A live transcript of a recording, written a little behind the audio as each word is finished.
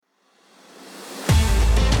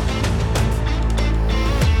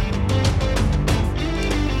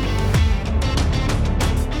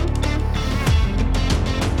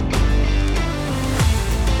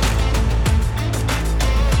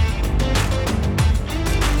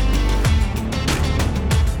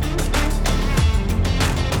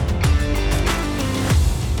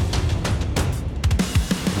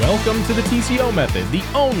Welcome to the TCO Method, the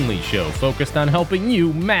only show focused on helping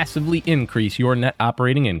you massively increase your net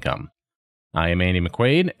operating income. I am Andy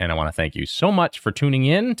McQuaid, and I want to thank you so much for tuning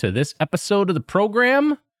in to this episode of the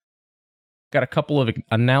program. Got a couple of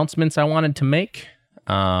announcements I wanted to make.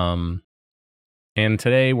 And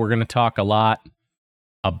today we're going to talk a lot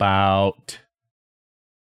about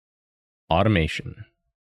automation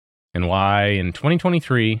and why in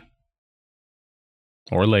 2023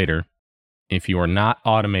 or later, if you are not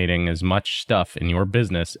automating as much stuff in your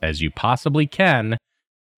business as you possibly can,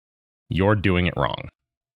 you're doing it wrong.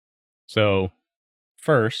 So,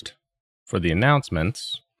 first, for the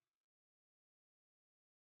announcements,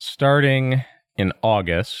 starting in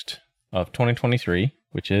August of 2023,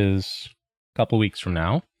 which is a couple weeks from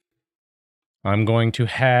now, I'm going to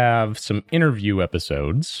have some interview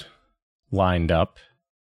episodes lined up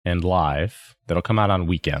and live that'll come out on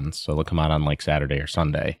weekends. So they'll come out on like Saturday or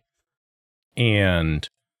Sunday. And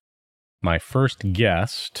my first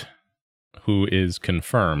guest, who is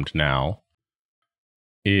confirmed now,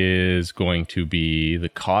 is going to be the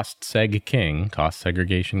cost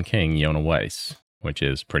segregation king, Yona Weiss, which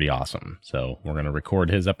is pretty awesome. So we're going to record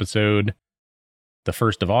his episode the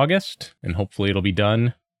 1st of August, and hopefully it'll be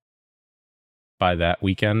done by that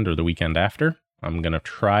weekend or the weekend after. I'm going to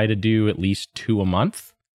try to do at least 2 a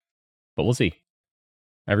month, but we'll see.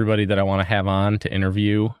 Everybody that I want to have on to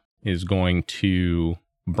interview is going to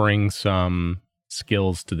bring some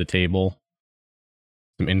skills to the table,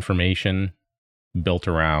 some information built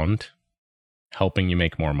around helping you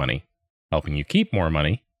make more money, helping you keep more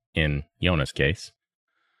money, in Yona's case.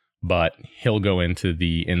 But he'll go into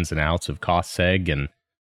the ins and outs of cost seg and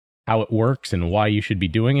how it works and why you should be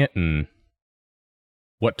doing it and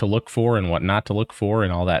what to look for and what not to look for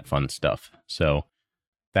and all that fun stuff. So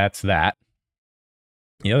that's that.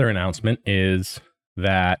 The other announcement is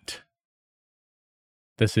that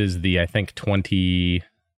this is the, I think, 22nd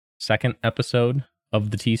episode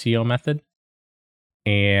of the TCO Method.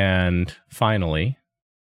 And finally,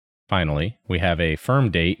 we have a firm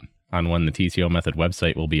date on when the TCO Method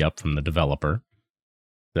website will be up from the developer.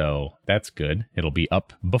 So that's good. It'll be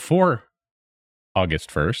up before August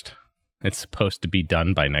 1st. It's supposed to be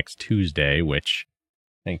done by next Tuesday, which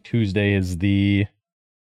I think Tuesday is the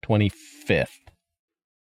 25th.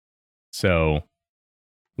 So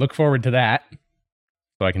look forward to that,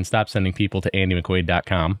 so I can stop sending people to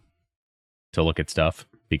andymcquaid.com to look at stuff,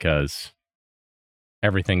 because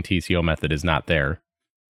everything TCO Method is not there.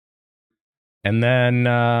 And then,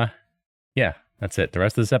 that's it. The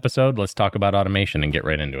rest of this episode, let's talk about automation and get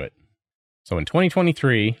right into it. So in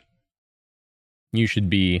 2023, you should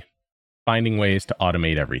be finding ways to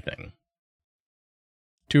automate everything.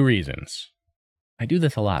 2 reasons. I do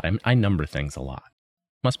this a lot. I number things a lot.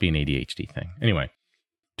 Must be an ADHD thing. Anyway,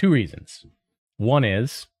 2 reasons. One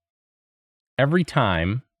is, every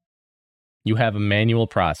time you have a manual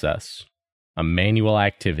process, a manual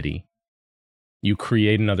activity, you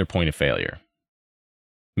create another point of failure.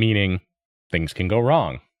 Meaning, things can go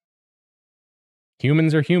wrong.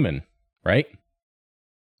 Humans are human, right?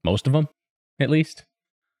 Most of them, at least.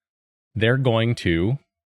 They're going to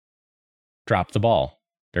drop the ball.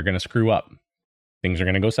 They're going to screw up. Things are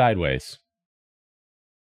going to go sideways.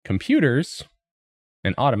 Computers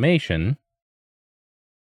and automation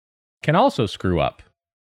can also screw up,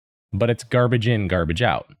 but it's garbage in, garbage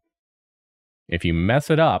out. If you mess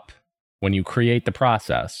it up when you create the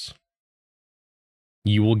process,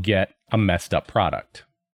 you will get a messed up product.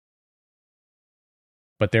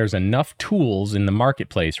 But there's enough tools in the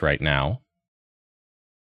marketplace right now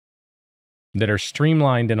that are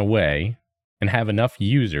streamlined in a way and have enough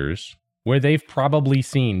users where they've probably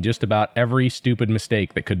seen just about every stupid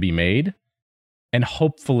mistake that could be made, and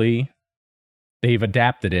hopefully they've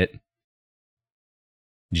adapted it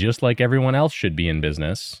just like everyone else should be in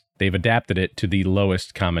business. They've adapted it to the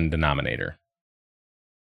lowest common denominator.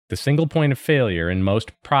 The single point of failure in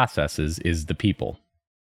most processes is the people.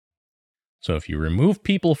 So if you remove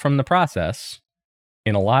people from the process,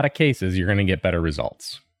 in a lot of cases, you're going to get better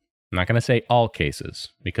results. I'm not going to say all cases,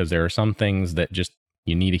 because there are some things that just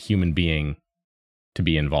you need a human being to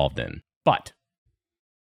be involved in. But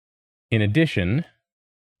in addition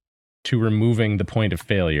to removing the point of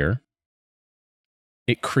failure,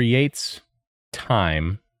 it creates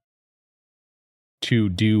time to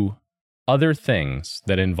do other things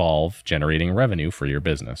that involve generating revenue for your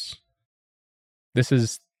business. This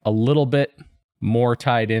is a little bit more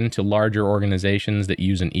tied into larger organizations that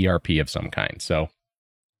use an ERP of some kind. So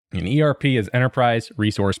an ERP is Enterprise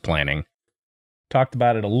Resource Planning. Talked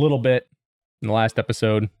about it a little bit in the last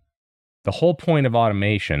episode. The whole point of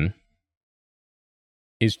automation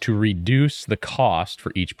is to reduce the cost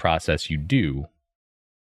for each process you do,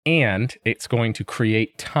 and it's going to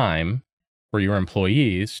create time for your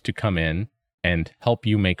employees to come in and help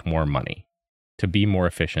you make more money, to be more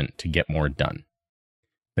efficient, to get more done.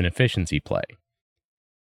 An efficiency play.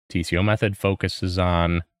 TCO Method focuses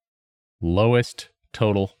on lowest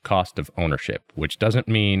total cost of ownership, which doesn't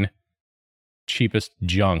mean cheapest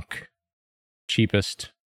junk,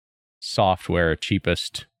 cheapest software,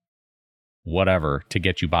 cheapest whatever to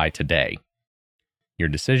get you by today. Your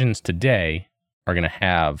decisions today are going to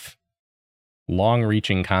have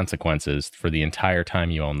long-reaching consequences for the entire time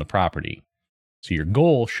you own the property. So your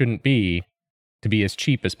goal shouldn't be to be as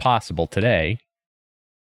cheap as possible today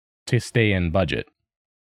to stay in budget.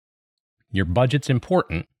 Your budget's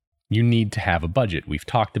important. You need to have a budget. We've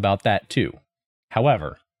talked about that too.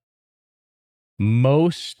 However,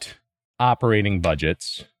 most operating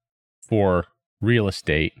budgets for real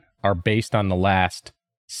estate are based on the last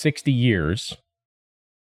 60 years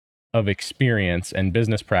of experience and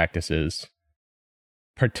business practices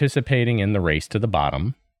participating in the race to the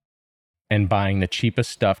bottom and buying the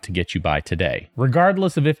cheapest stuff to get you by today,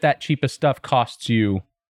 regardless of if that cheapest stuff costs you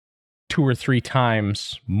 2 or 3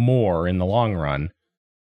 times more in the long run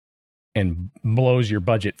and blows your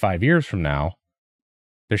budget 5 years from now.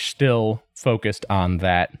 They're still focused on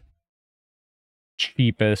that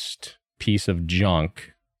cheapest piece of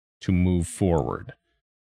junk to move forward.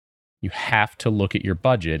 You have to look at your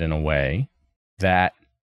budget in a way that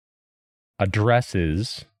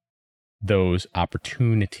addresses those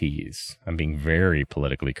opportunities. I'm being very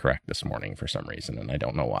politically correct this morning for some reason, and I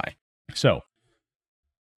don't know why. So,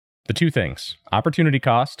 the 2 things: opportunity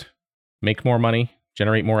cost, make more money,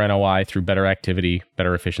 generate more NOI through better activity,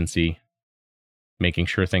 better efficiency, making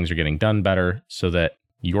sure things are getting done better so that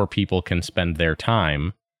your people can spend their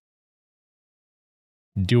time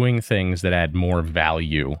doing things that add more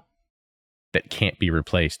value that can't be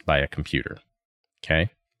replaced by a computer. Okay?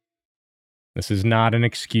 This is not an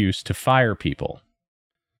excuse to fire people.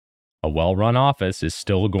 A well-run office is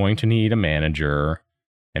still going to need a manager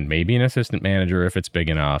and maybe an assistant manager if it's big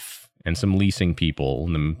enough, and some leasing people.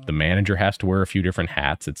 The manager has to wear a few different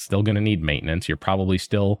hats. It's still going to need maintenance. You're probably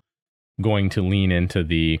still going to lean into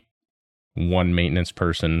the one maintenance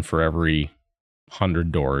person for every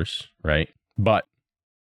 100 doors, right? But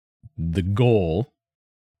the goal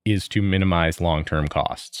is to minimize long-term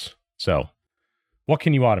costs. So, what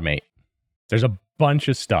can you automate? There's a bunch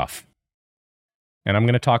of stuff. And I'm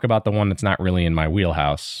going to talk about the one that's not really in my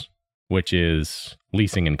wheelhouse, which is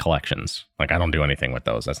leasing and collections. Like, I don't do anything with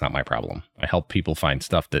those. That's not my problem. I help people find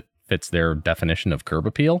stuff that fits their definition of curb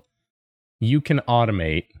appeal. You can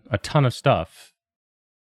automate a ton of stuff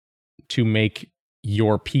to make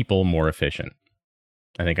your people more efficient.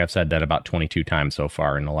 I think I've said that about 22 times so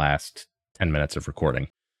far in the last 10 minutes of recording.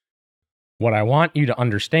 What I want you to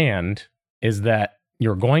understand is that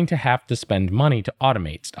you're going to have to spend money to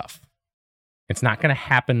automate stuff. It's not going to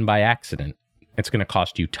happen by accident. It's going to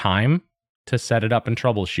cost you time to set it up and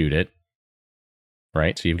troubleshoot it,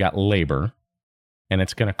 right? So you've got labor, and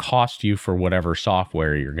it's going to cost you for whatever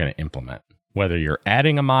software you're going to implement. Whether you're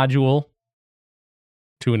adding a module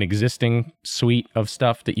to an existing suite of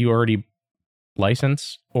stuff that you already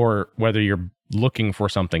license, or whether you're looking for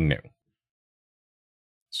something new.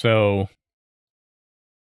 So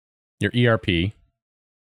your ERP,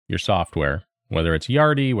 your software, whether it's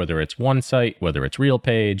Yardi, whether it's OneSite, whether it's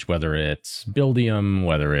RealPage, whether it's Buildium,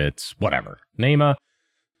 whether it's whatever. Name an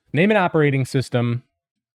operating system.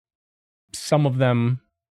 Some of them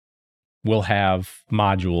will have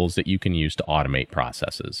modules that you can use to automate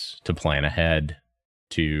processes, to plan ahead,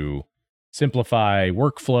 to simplify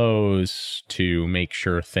workflows, to make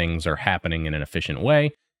sure things are happening in an efficient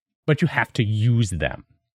way, but you have to use them.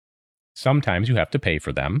 Sometimes you have to pay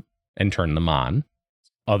for them and turn them on.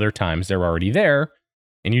 Other times they're already there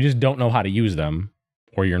and you just don't know how to use them,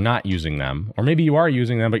 or you're not using them, or maybe you are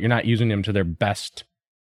using them, but you're not using them to their best,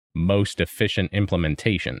 most efficient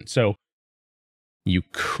implementation. So you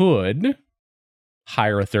could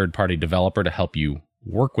hire a third-party developer to help you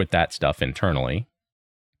work with that stuff internally.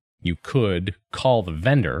 You could call the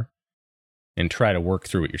vendor and try to work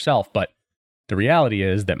through it yourself. But the reality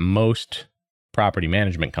is that most property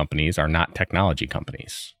management companies are not technology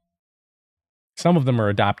companies. Some of them are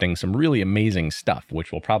adopting some really amazing stuff,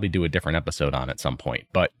 which we'll probably do a different episode on at some point,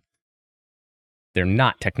 but they're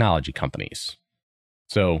not technology companies.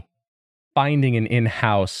 So finding an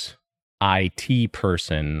in-house IT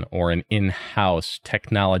person or an in-house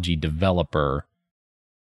technology developer,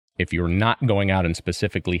 if you're not going out and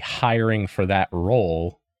specifically hiring for that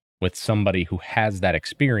role with somebody who has that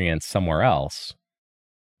experience somewhere else,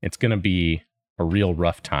 it's going to be a real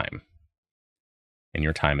rough time. And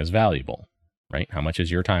your time is valuable, right? How much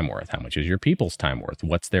is your time worth? How much is your people's time worth?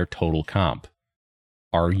 What's their total comp?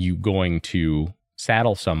 Are you going to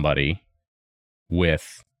saddle somebody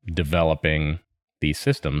with developing these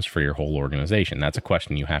systems for your whole organization? That's a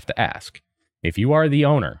question you have to ask. If you are the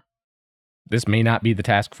owner, this may not be the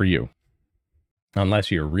task for you,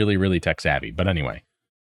 unless you're really, really tech savvy. But anyway,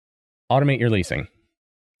 automate your leasing.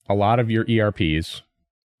 A lot of your ERPs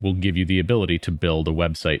will give you the ability to build a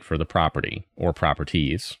website for the property or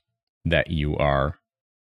properties that you are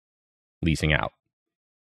leasing out.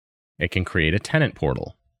 It can create a tenant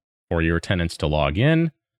portal for your tenants to log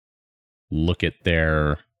in, look at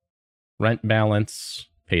their rent balance,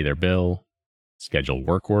 pay their bill, schedule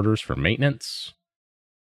work orders for maintenance,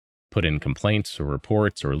 put in complaints or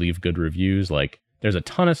reports or leave good reviews. Like, there's a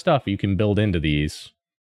ton of stuff you can build into these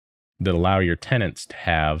that allow your tenants to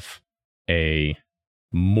have a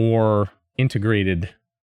more integrated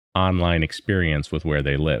online experience with where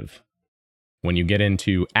they live. When you get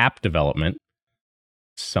into app development,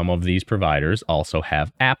 some of these providers also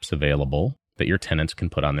have apps available that your tenants can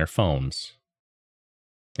put on their phones.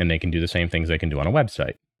 And they can do the same things they can do on a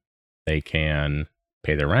website. They can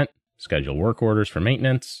pay their rent, schedule work orders for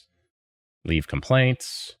maintenance, leave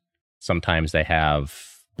complaints. Sometimes they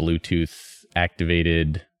have Bluetooth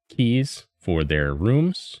activated keys for their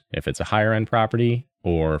rooms, if it's a higher end property,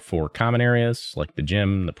 or for common areas like the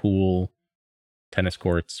gym, the pool, tennis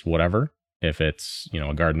courts, whatever. If it's,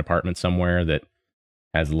 a garden apartment somewhere that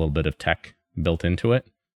has a little bit of tech built into it.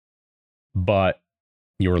 But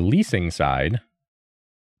your leasing side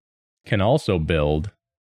can also build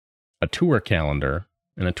a tour calendar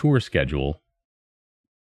and a tour schedule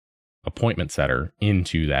appointment setter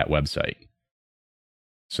into that website.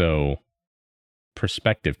 So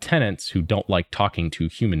prospective tenants who don't like talking to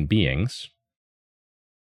human beings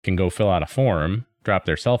can go fill out a form, drop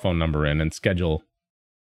their cell phone number in, and schedule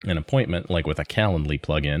an appointment, like with a Calendly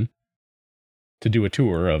plugin, to do a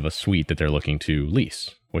tour of a suite that they're looking to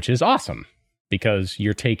lease, which is awesome because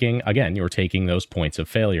you're taking those points of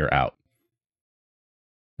failure out.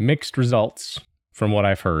 Mixed results from what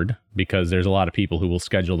I've heard, because there's a lot of people who will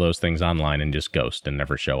schedule those things online and just ghost and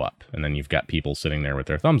never show up. And then you've got people sitting there with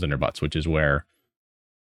their thumbs in their butts, which is where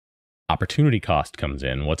opportunity cost comes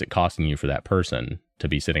in. What's it costing you for that person to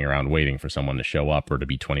be sitting around waiting for someone to show up or to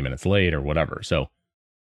be 20 minutes late or whatever? So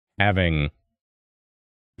having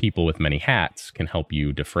people with many hats can help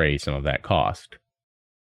you defray some of that cost.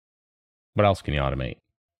 What else can you automate?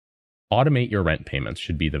 Automate your rent payments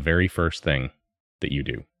should be the very first thing that you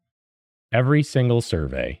do. Every single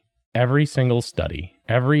survey, every single study,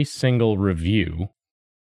 every single review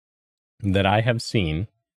that I have seen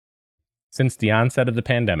since the onset of the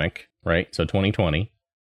pandemic, right? So 2020,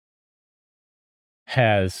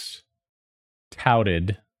 has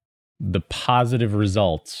touted the positive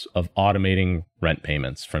results of automating rent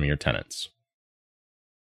payments from your tenants.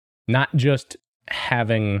 Not just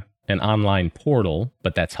having an online portal,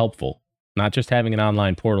 but that's helpful. Not just having an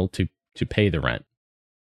online portal to pay the rent,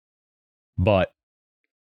 but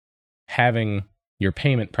having your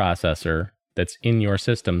payment processor that's in your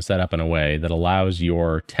system set up in a way that allows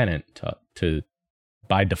your tenant to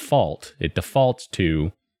by default, it defaults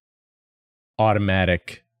to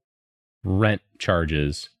automatic rent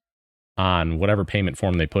charges on whatever payment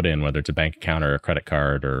form they put in, whether it's a bank account or a credit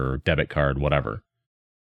card or debit card, whatever.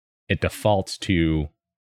 It defaults to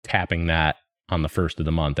tapping that on the first of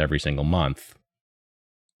the month every single month.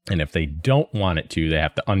 And if they don't want it to, they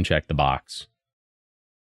have to uncheck the box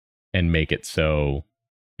and make it so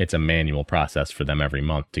it's a manual process for them every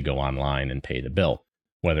month to go online and pay the bill.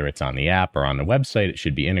 Whether it's on the app or on the website, it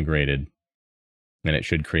should be integrated, and it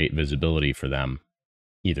should create visibility for them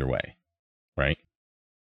either way, right?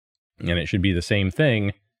 And it should be the same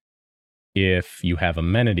thing if you have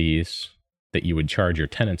amenities that you would charge your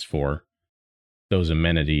tenants for. Those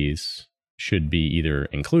amenities should be either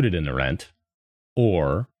included in the rent,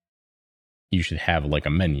 or you should have like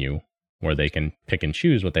a menu where they can pick and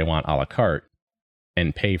choose what they want a la carte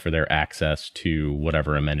and pay for their access to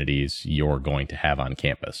whatever amenities you're going to have on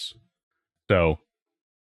campus. So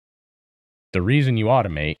the reason you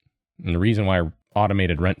automate, and the reason why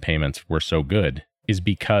automated rent payments were so good, is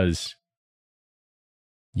because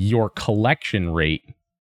your collection rate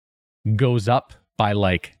goes up by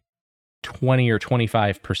like 20 or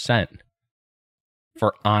 25%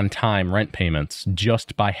 for on-time rent payments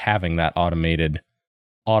just by having that automated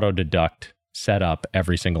auto deduct set up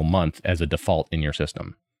every single month as a default in your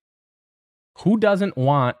system. Who doesn't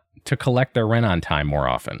want to collect their rent on time more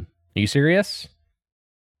often? Are you serious?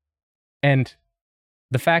 And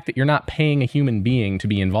the fact that you're not paying a human being to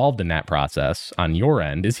be involved in that process on your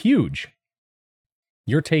end is huge.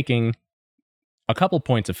 You're taking a couple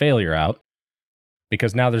points of failure out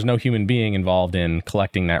because now there's no human being involved in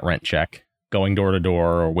collecting that rent check, going door to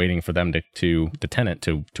door, or waiting for them the tenant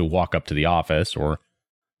to walk up to the office or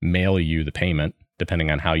mail you the payment,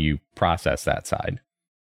 depending on how you process that side.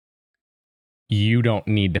 You don't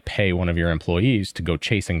need to pay one of your employees to go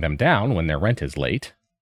chasing them down when their rent is late,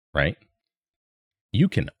 right? You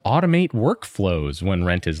can automate workflows when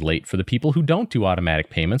rent is late for the people who don't do automatic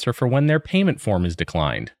payments or for when their payment form is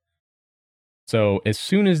declined. So as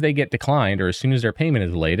soon as they get declined or as soon as their payment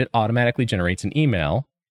is late, it automatically generates an email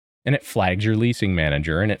and it flags your leasing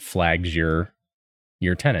manager and it flags your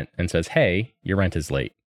tenant and says, hey, your rent is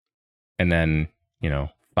late. And then,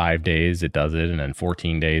 5 days it does it, and then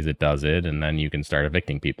 14 days it does it, and then you can start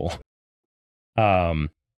evicting people.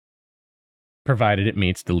 Provided it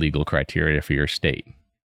meets the legal criteria for your state.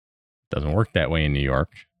 Doesn't work that way in New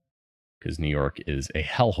York, because New York is a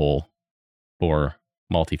hellhole for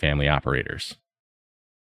multifamily operators.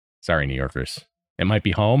 Sorry, New Yorkers. It might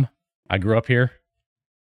be home. I grew up here.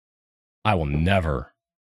 I will never,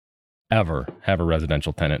 ever have a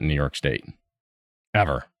residential tenant in New York State.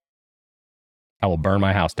 Ever. I will burn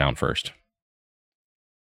my house down first.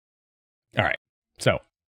 All right. So,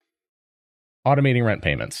 automating rent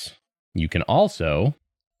payments. You can also,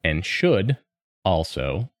 and should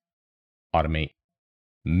also, automate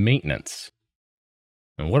maintenance.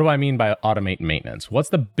 And what do I mean by automate maintenance? What's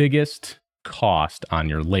the biggest cost on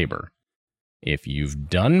your labor? If you've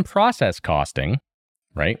done process costing,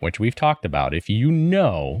 right, which we've talked about, if you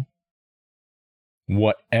know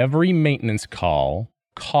what every maintenance call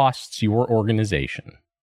costs your organization,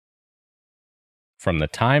 from the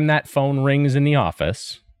time that phone rings in the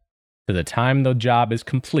office to the time the job is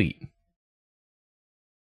complete,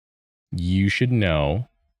 you should know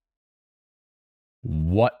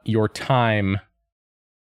what your time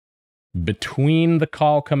between the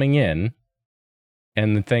call coming in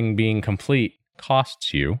and the thing being complete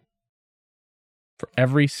costs you for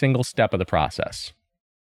every single step of the process.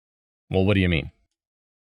 Well, what do you mean?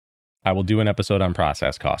 I will do an episode on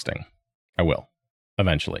process costing. I will,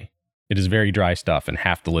 eventually. It is very dry stuff, and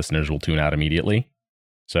half the listeners will tune out immediately.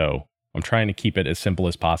 So I'm trying to keep it as simple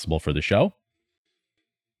as possible for the show.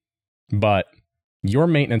 But your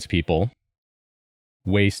maintenance people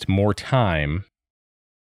waste more time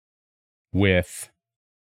with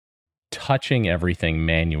touching everything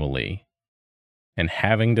manually and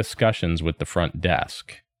having discussions with the front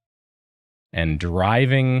desk and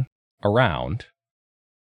driving around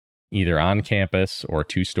either on campus or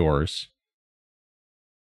to stores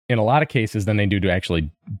in a lot of cases than they do to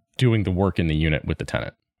actually doing the work in the unit with the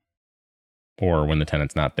tenant. Or when the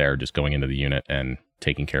tenant's not there, just going into the unit and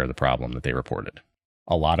taking care of the problem that they reported.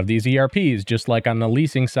 A lot of these ERPs, just like on the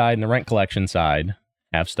leasing side and the rent collection side,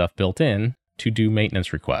 have stuff built in to do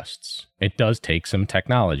maintenance requests. It does take some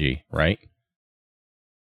technology, right?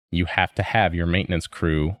 You have to have your maintenance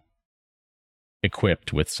crew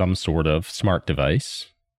equipped with some sort of smart device,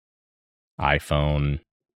 iPhone,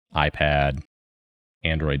 iPad,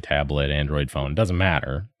 Android tablet, Android phone, doesn't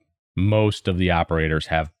matter. Most of the operators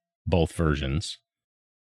have both versions.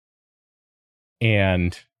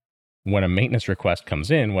 And when a maintenance request comes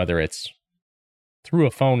in, whether it's through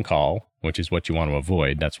a phone call, which is what you want to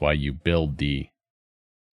avoid, that's why you build the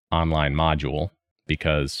online module,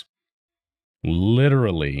 because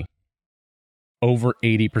literally over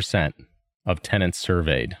 80% of tenants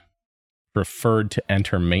surveyed preferred to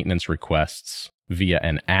enter maintenance requests via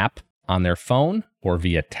an app on their phone or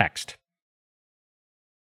via text.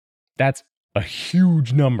 That's a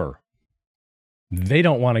huge number. They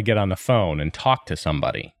don't want to get on the phone and talk to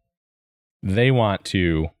somebody. They want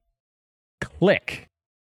to click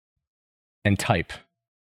and type.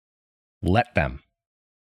 Let them.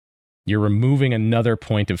 You're removing another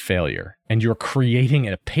point of failure, and you're creating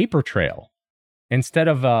a paper trail. Instead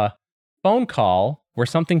of a phone call where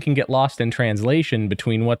something can get lost in translation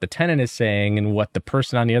between what the tenant is saying and what the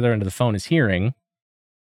person on the other end of the phone is hearing,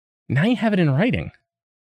 now you have it in writing.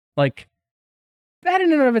 Like, that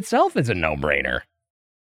in and of itself is a no-brainer.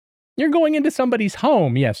 You're going into somebody's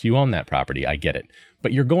home. Yes, you own that property. I get it.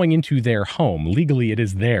 But you're going into their home. Legally, it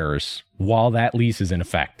is theirs while that lease is in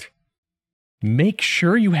effect. Make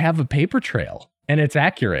sure you have a paper trail and it's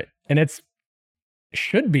accurate and it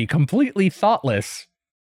should be completely thoughtless,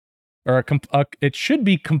 or it should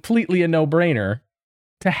be completely a no-brainer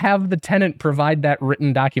to have the tenant provide that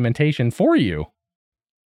written documentation for you.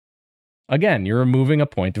 Again, you're removing a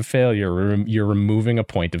point of failure. You're removing a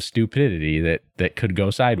point of stupidity that could go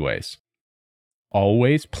sideways.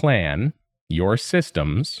 Always plan your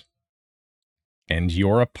systems and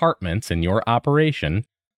your apartments and your operation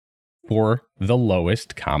for the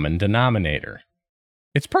lowest common denominator.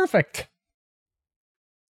 It's perfect.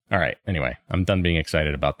 All right. Anyway, I'm done being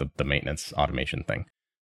excited about the maintenance automation thing.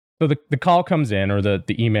 So the call comes in, or the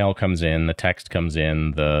email comes in, the text comes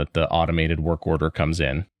in, the automated work order comes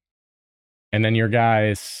in. And then your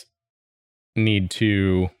guys need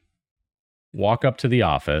to walk up to the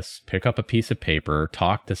office, pick up a piece of paper,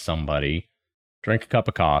 talk to somebody, drink a cup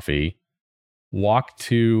of coffee, walk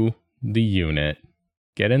to the unit,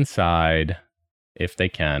 get inside if they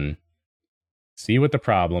can, see what the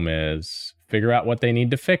problem is, figure out what they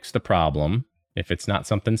need to fix the problem if it's not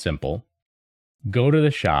something simple, go to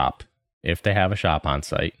the shop if they have a shop on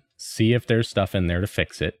site, see if there's stuff in there to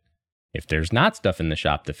fix it. If there's not stuff in the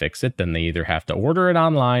shop to fix it, then they either have to order it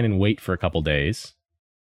online and wait for a couple days,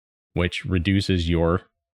 which reduces your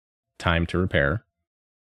time to repair,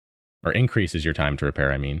 or increases your time to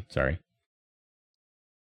repair,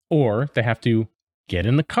 Or they have to get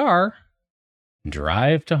in the car,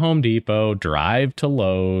 drive to Home Depot, drive to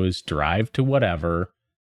Lowe's, drive to whatever,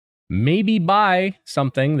 maybe buy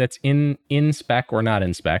something that's in spec or not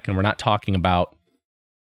in spec. And we're not talking about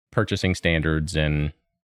purchasing standards and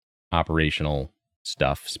operational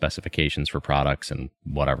stuff, specifications for products and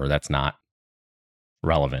whatever. That's not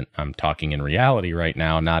relevant. I'm talking in reality right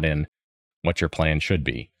now, not in what your plan should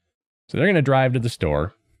be. So they're going to drive to the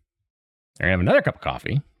store. They're going to have another cup of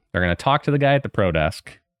coffee. They're going to talk to the guy at the pro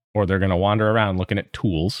desk, or they're going to wander around looking at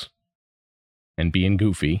tools and being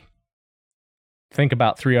goofy. Think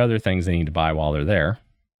about 3 other things they need to buy while they're there.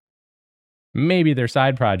 Maybe their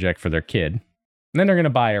side project for their kid. And then they're going to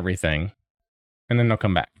buy everything, and then they'll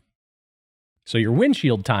come back. So your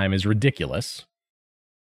windshield time is ridiculous,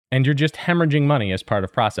 and you're just hemorrhaging money as part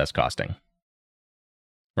of process costing,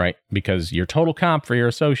 right? Because your total comp for your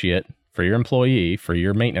associate, for your employee, for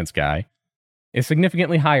your maintenance guy is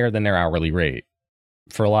significantly higher than their hourly rate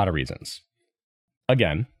for a lot of reasons.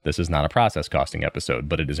 Again, this is not a process costing episode,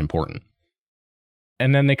 but it is important.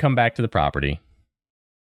 And then they come back to the property.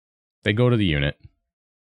 They go to the unit,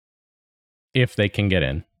 if they can get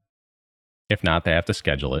in. If not, they have to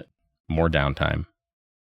schedule it. More downtime,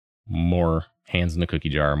 more hands in the cookie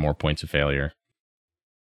jar, more points of failure.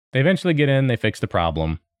 They eventually get in, they fix the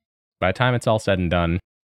problem. By the time it's all said and done,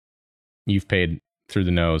 you've paid through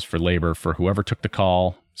the nose for labor for whoever took the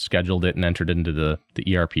call, scheduled it, and entered it into the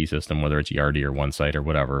ERP system, whether it's ERD or OneSite or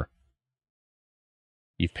whatever.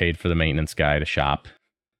 You've paid for the maintenance guy to shop,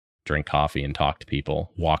 drink coffee and talk to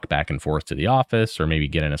people, walk back and forth to the office, or maybe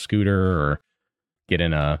get in a scooter or get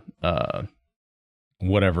in a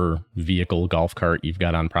whatever vehicle, golf cart you've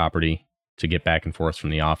got on property to get back and forth from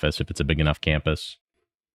the office if it's a big enough campus.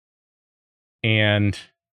 And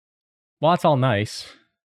while it's all nice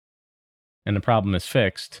and the problem is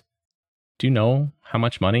fixed, do you know how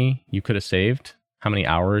much money you could have saved? How many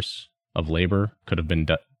hours of labor could have been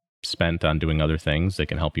spent on doing other things that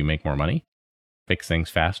can help you make more money, fix things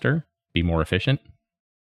faster, be more efficient?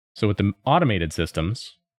 So with the automated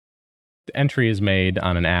systems, the entry is made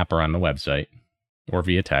on an app or on the website or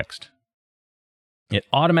via text. It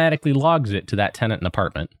automatically logs it to that tenant and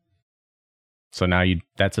apartment. So now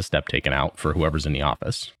that's a step taken out for whoever's in the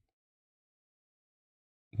office.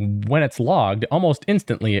 When it's logged, almost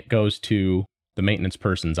instantly it goes to the maintenance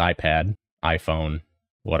person's iPad, iPhone,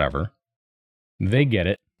 whatever. They get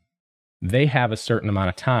it. They have a certain amount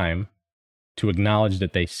of time to acknowledge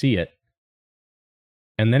that they see it.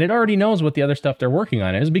 And then it already knows what the other stuff they're working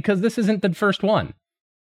on is, because this isn't the first one.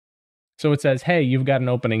 So it says, hey, you've got an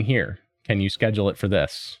opening here. Can you schedule it for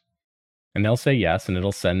this? And they'll say yes, and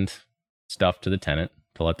it'll send stuff to the tenant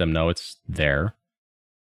to let them know it's there.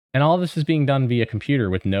 And all this is being done via computer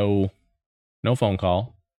with no phone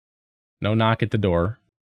call, no knock at the door.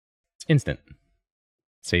 It's instant. It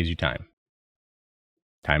saves you time.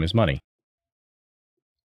 Time is money.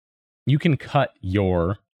 You can cut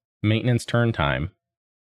your maintenance turn time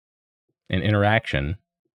and interaction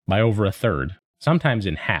by over a third, sometimes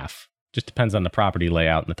in half. Just depends on the property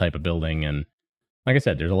layout and the type of building. And like I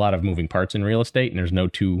said, there's a lot of moving parts in real estate, and there's no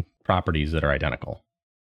 2 properties that are identical.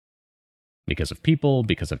 Because of people,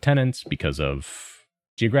 because of tenants, because of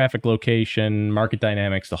geographic location, market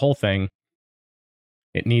dynamics, the whole thing.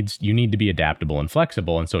 You need to be adaptable and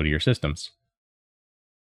flexible, and so do your systems.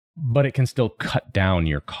 But it can still cut down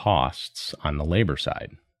your costs on the labor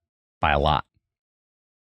side by a lot.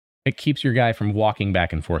 It keeps your guy from walking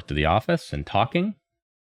back and forth to the office and talking.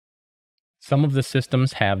 Some of the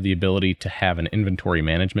systems have the ability to have an inventory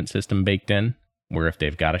management system baked in, where if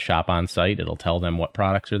they've got a shop on site, it'll tell them what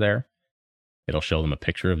products are there. It'll show them a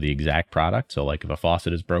picture of the exact product. So like if a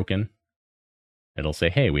faucet is broken, It'll say,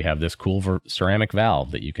 hey, we have this cool ceramic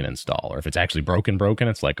valve that you can install. Or if it's actually broken,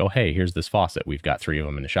 it's like, oh, hey, here's this faucet. We've got 3 of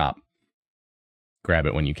them in the shop. Grab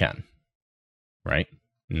it when you can, right?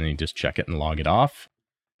 And then you just check it and log it off,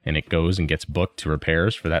 and it goes and gets booked to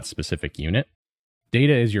repairs for that specific unit.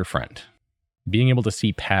 Data is your friend. Being able to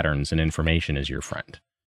see patterns and information is your friend.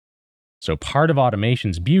 So part of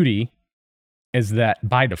automation's beauty is that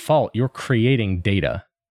by default, you're creating data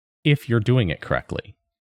if you're doing it correctly.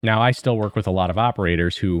 Now, I still work with a lot of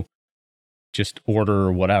operators who just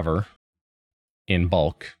order whatever in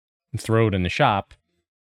bulk, throw it in the shop,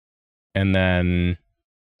 and then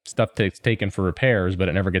stuff gets taken for repairs, but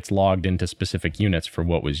it never gets logged into specific units for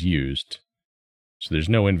what was used. So there's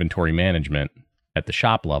no inventory management at the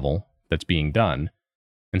shop level that's being done,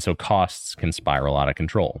 and so costs can spiral out of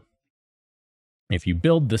control. If you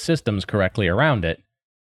build the systems correctly around it,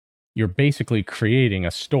 you're basically creating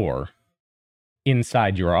a store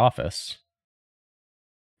inside your office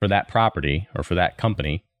for that property or for that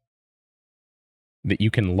company that you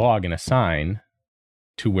can log and assign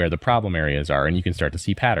to where the problem areas are, and you can start to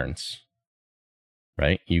see patterns,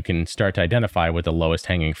 right? You can start to identify what the lowest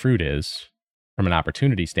hanging fruit is from an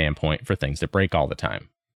opportunity standpoint for things that break all the time.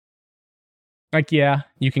 Like, yeah,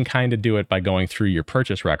 you can kind of do it by going through your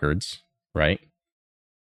purchase records, right?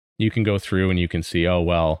 You can go through and you can see, oh,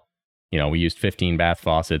 well, we used 15 bath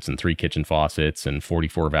faucets and 3 kitchen faucets and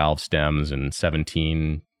 44 valve stems and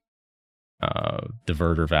 17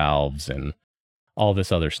 diverter valves and all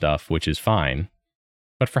this other stuff, which is fine.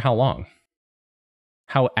 But for how long?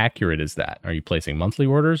 How accurate is that? Are you placing monthly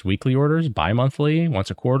orders, weekly orders, bi-monthly,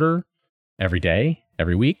 once a quarter, every day,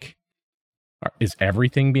 every week? Is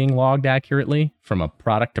everything being logged accurately from a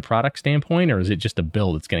product-to-product standpoint, or is it just a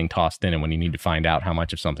bill that's getting tossed in, and when you need to find out how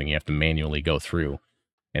much of something, you have to manually go through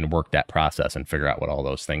and work that process and figure out what all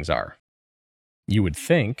those things are? You would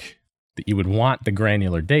think that you would want the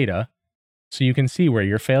granular data so you can see where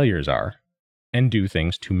your failures are and do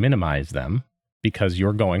things to minimize them, because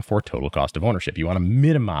you're going for total cost of ownership. You want to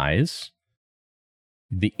minimize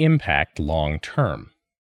the impact long term.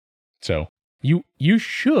 So you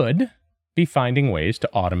should be finding ways to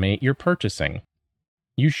automate your purchasing.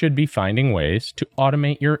 You should be finding ways to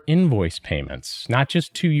automate your invoice payments, not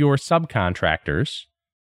just to your subcontractors,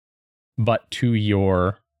 but to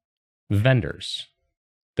your vendors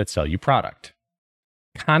that sell you product.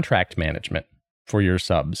 Contract management for your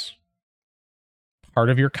subs. Part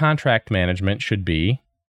of your contract management should be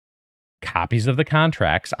copies of the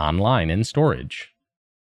contracts online in storage.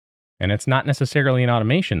 And it's not necessarily an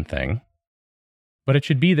automation thing, but it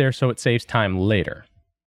should be there so it saves time later.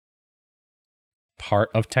 Part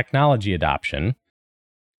of technology adoption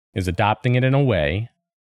is adopting it in a way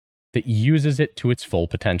that uses it to its full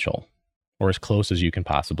potential, or as close as you can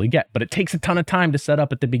possibly get. But it takes a ton of time to set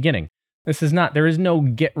up at the beginning. There is no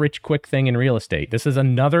get-rich-quick thing in real estate. This is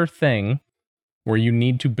another thing where you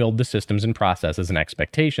need to build the systems and processes and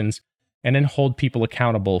expectations, and then hold people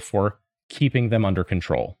accountable for keeping them under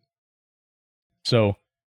control. So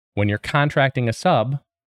when you're contracting a sub,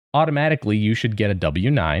 automatically you should get a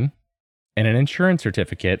W-9 and an insurance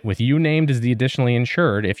certificate with you named as the additionally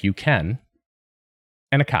insured, if you can,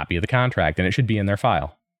 and a copy of the contract, and it should be in their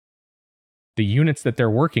file. The units that they're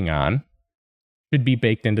working on should be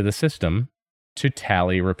baked into the system to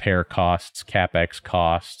tally repair costs, CapEx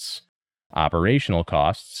costs, operational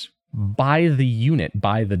costs by the unit,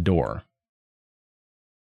 by the door.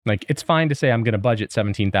 Like, it's fine to say I'm going to budget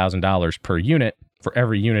 $17,000 per unit for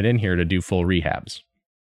every unit in here to do full rehabs.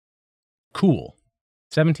 Cool.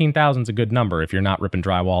 17,000 is a good number if you're not ripping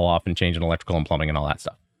drywall off and changing electrical and plumbing and all that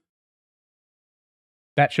stuff.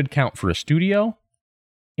 That should count for a studio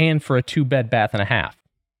and for a 2-bed bath and a half.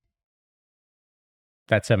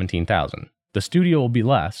 That's 17,000. The studio will be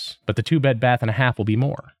less, but the 2-bed bath and a half will be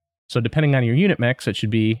more. So depending on your unit mix, it should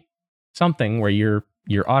be something where you're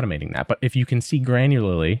automating that. But if you can see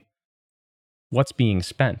granularly what's being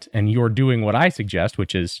spent, and you're doing what I suggest,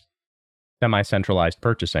 which is semi-centralized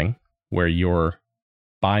purchasing, where you're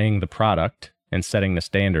buying the product and setting the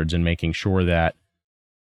standards and making sure that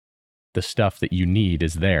the stuff that you need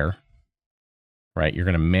is there, right? You're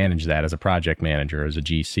going to manage that as a project manager, as a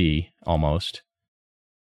GC almost,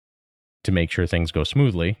 to make sure things go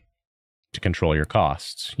smoothly, to control your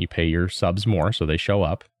costs. You pay your subs more so they show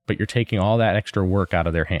up, but you're taking all that extra work out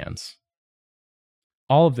of their hands.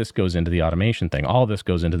 All of this goes into the automation thing. All of this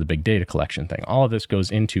goes into the big data collection thing. All of this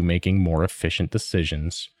goes into making more efficient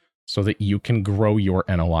decisions so that you can grow your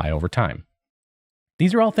NOI over time.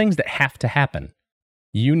 These are all things that have to happen.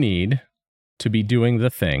 You need to be doing the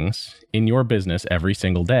things in your business every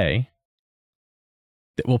single day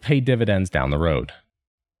that will pay dividends down the road.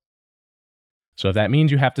 So if that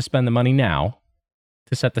means you have to spend the money now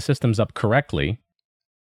to set the systems up correctly,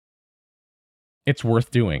 it's worth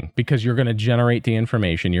doing because you're going to generate the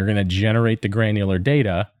information, you're going to generate the granular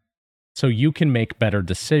data so you can make better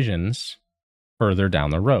decisions further down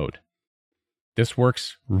the road. This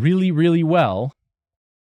works really, really well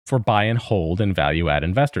for buy and hold and value add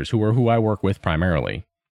investors who I work with primarily.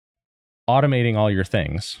 Automating all your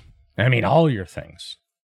things. All your things.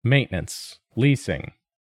 Maintenance, leasing,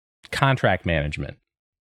 contract management,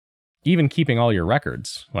 even keeping all your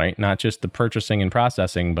records, right? Not just the purchasing and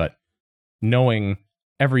processing, but knowing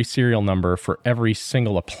every serial number for every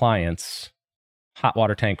single appliance, hot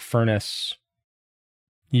water tank, furnace,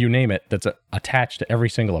 you name it, that's attached to every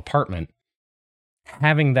single apartment.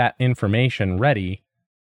 Having that information ready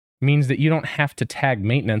means that you don't have to tag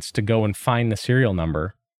maintenance to go and find the serial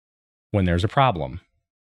number when there's a problem,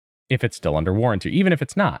 if it's still under warranty, even if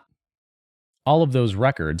it's not. All of those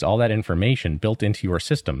records, all that information built into your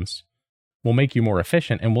systems will make you more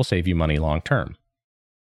efficient and will save you money long term.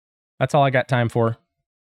 That's all I got time for.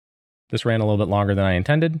 This ran a little bit longer than I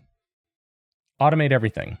intended. Automate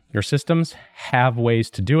everything. Your systems have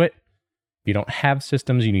ways to do it. If you don't have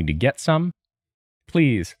systems, you need to get some.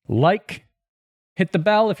 Please hit the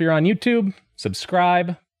bell if you're on YouTube,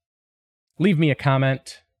 subscribe, leave me a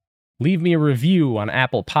comment, leave me a review on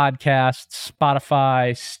Apple Podcasts,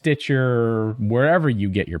 Spotify, Stitcher, wherever you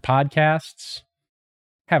get your podcasts.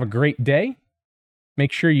 Have a great day.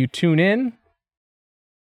 Make sure you tune in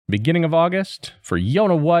beginning of August for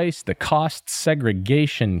Yona Weiss, the cost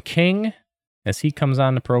segregation king, as he comes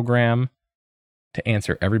on the program to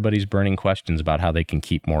answer everybody's burning questions about how they can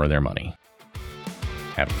keep more of their money.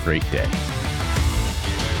 Have a great day.